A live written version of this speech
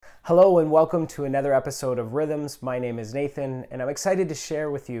Hello and welcome to another episode of Rhythms. My name is Nathan and I'm excited to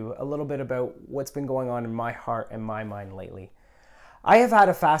share with you a little bit about what's been going on in my heart and my mind lately. I have had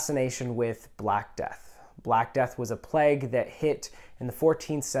a fascination with Black Death. Black Death was a plague that hit in the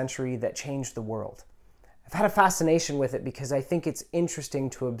 14th century that changed the world. I've had a fascination with it because I think it's interesting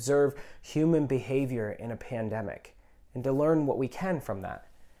to observe human behavior in a pandemic and to learn what we can from that.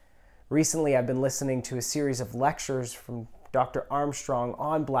 Recently, I've been listening to a series of lectures from Dr. Armstrong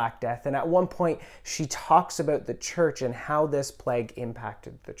on Black Death, and at one point she talks about the church and how this plague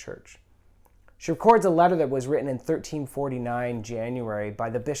impacted the church. She records a letter that was written in 1349 January by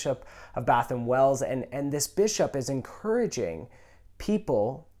the Bishop of Bath and Wells, and this bishop is encouraging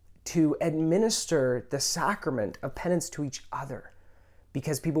people to administer the sacrament of penance to each other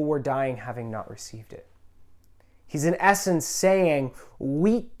because people were dying having not received it. He's in essence saying,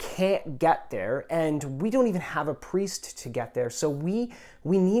 we can't get there and we don't even have a priest to get there. So we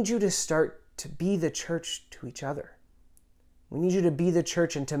need you to start to be the church to each other. We need you to be the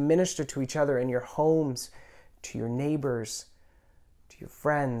church and to minister to each other in your homes, to your neighbors, to your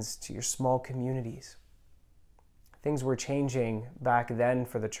friends, to your small communities. Things were changing back then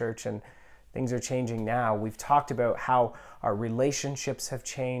for the church and things are changing now. We've talked about how our relationships have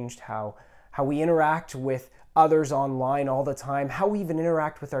changed, how we interact with others online all the time, how we even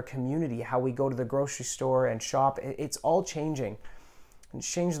interact with our community, how we go to the grocery store and shop. It's all changing. It's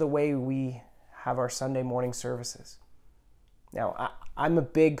changed the way we have our Sunday morning services. Now, I'm a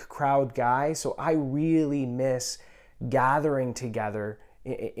big crowd guy, so I really miss gathering together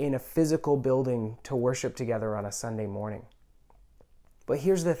in a physical building to worship together on a Sunday morning. But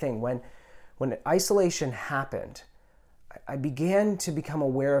here's the thing, when isolation happened, I began to become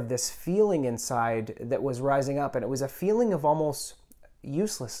aware of this feeling inside that was rising up, and it was a feeling of almost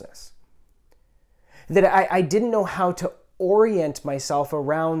uselessness. That I didn't know how to orient myself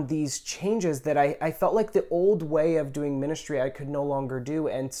around these changes, that I felt like the old way of doing ministry I could no longer do,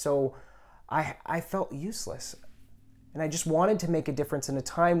 and so I felt useless. And I just wanted to make a difference in a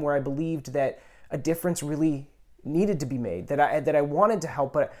time where I believed that a difference really needed to be made, that I wanted to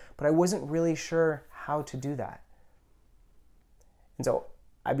help, but I wasn't really sure how to do that. And so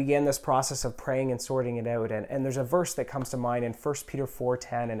I began this process of praying and sorting it out. And there's a verse that comes to mind in 1 Peter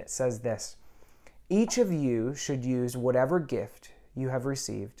 4:10, and it says this: each of you should use whatever gift you have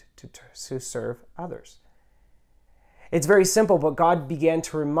received to serve others. It's very simple, but God began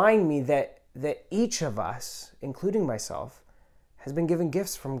to remind me that each of us, including myself, has been given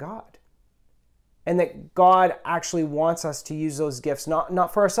gifts from God. And that God actually wants us to use those gifts,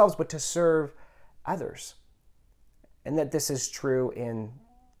 not for ourselves, but to serve others. And that this is true in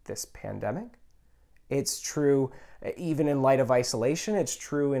this pandemic. It's true even in light of isolation. It's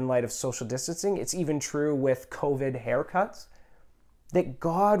true in light of social distancing. It's even true with COVID haircuts. That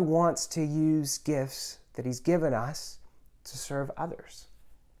God wants to use gifts that He's given us to serve others.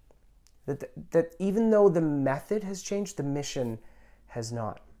 That even though the method has changed, the mission has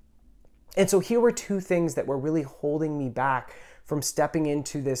not. And so here were two things that were really holding me back from stepping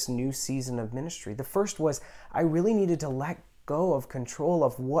into this new season of ministry. The first was I really needed to let go of control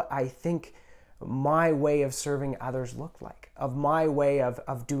of what I think my way of serving others looked like, of my way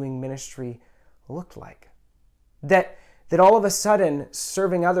of doing ministry looked like. That all of a sudden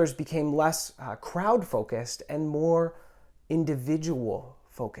serving others became less crowd-focused and more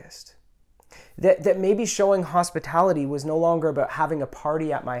individual-focused. That maybe showing hospitality was no longer about having a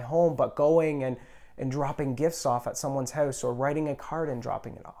party at my home, but going and dropping gifts off at someone's house or writing a card and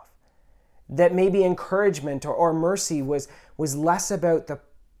dropping it off. That maybe encouragement or mercy was less about the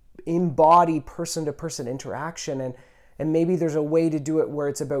in-body person-to-person interaction, and maybe there's a way to do it where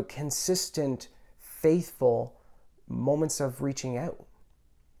it's about consistent, faithful moments of reaching out,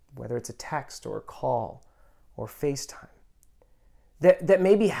 whether it's a text or a call or FaceTime. That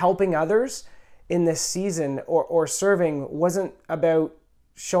maybe helping others in this season or serving wasn't about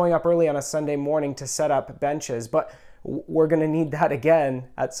showing up early on a Sunday morning to set up benches, but we're going to need that again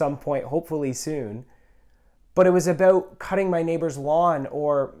at some point, hopefully soon. But it was about cutting my neighbor's lawn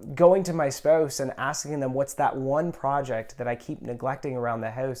or going to my spouse and asking them what's that one project that I keep neglecting around the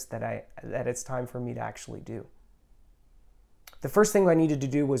house that it's time for me to actually do. The first thing I needed to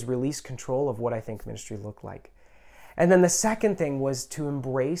do was release control of what I think ministry looked like. And then the second thing was to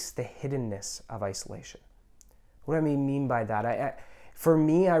embrace the hiddenness of isolation. What do I mean by that? For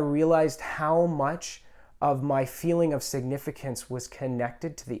me, I realized how much of my feeling of significance was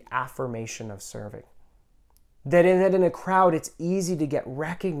connected to the affirmation of serving. That in a crowd, it's easy to get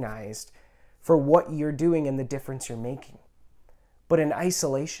recognized for what you're doing and the difference you're making. But in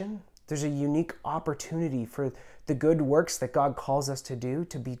isolation, there's a unique opportunity for the good works that God calls us to do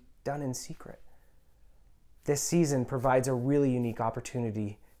to be done in secret. This season provides a really unique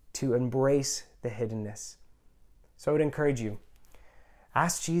opportunity to embrace the hiddenness. So I would encourage you,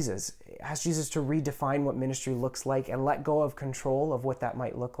 ask Jesus to redefine what ministry looks like and let go of control of what that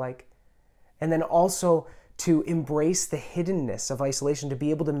might look like. And then also to embrace the hiddenness of isolation, to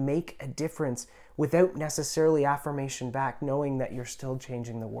be able to make a difference without necessarily affirmation back, knowing that you're still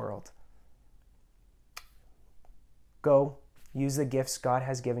changing the world. Go, use the gifts God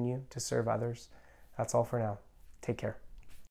has given you to serve others. That's all for now. Take care.